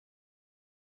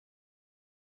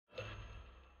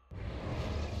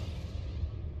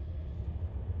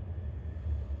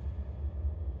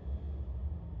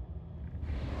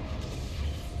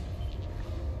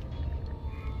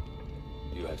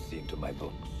to my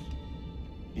books?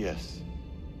 Yes.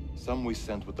 Some we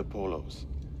sent with the Polos.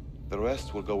 The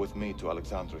rest will go with me to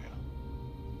Alexandria.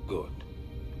 Good.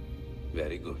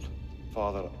 Very good.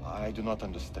 Father, I do not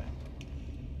understand.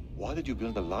 Why did you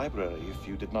build a library if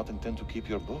you did not intend to keep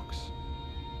your books?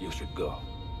 You should go.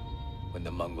 When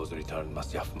the Mongols return,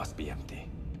 Masyaf must be empty.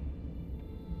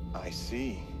 I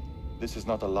see. This is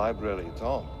not a library at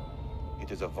all.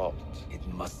 It is a vault. It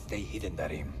must stay hidden,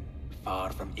 Darim.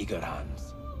 Far from eager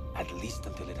hands. At least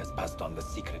until it has passed on the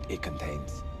secret it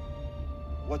contains.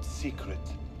 What secret?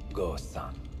 Go,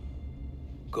 son.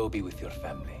 Go be with your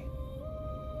family.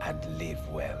 And live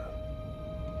well.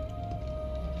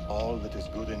 All that is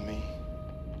good in me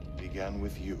began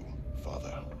with you,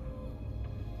 Father.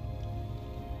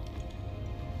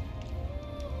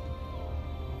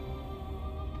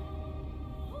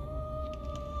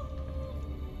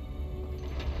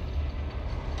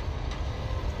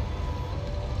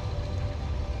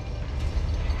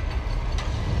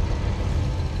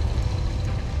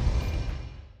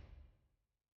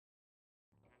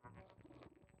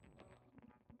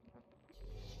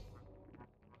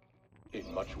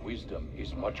 In much wisdom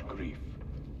is much grief,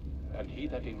 and he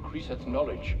that increaseth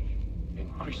knowledge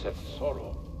increaseth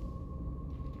sorrow.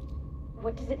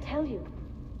 What does it tell you?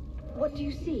 What do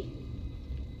you see?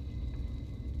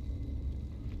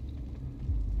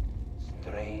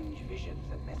 Strange visions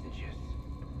and messages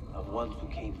of ones who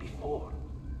came before,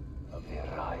 of their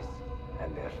rise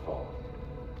and their fall.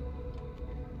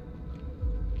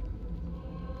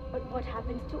 But what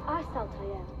happens to us,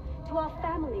 Altaïr? To our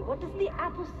family? What does the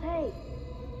apple say?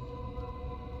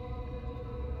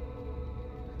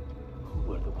 Who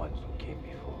were the ones who came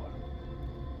before?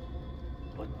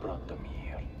 What brought them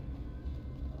here?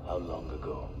 How long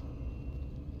ago?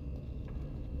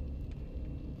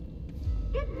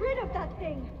 Get rid of that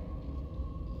thing!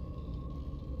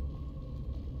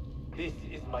 This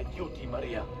is my duty,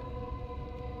 Maria.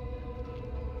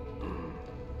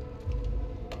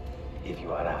 If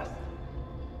you are asked,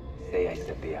 say I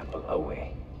sent the apple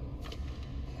away.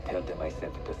 Tell them I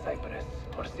sent it to Cyprus,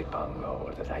 or Cipango,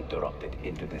 or that I dropped it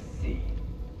into the sea.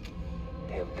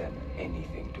 Tell them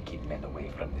anything to keep men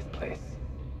away from this place.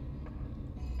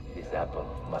 This apple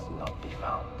must not be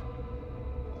found.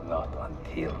 Not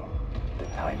until the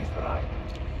time is right.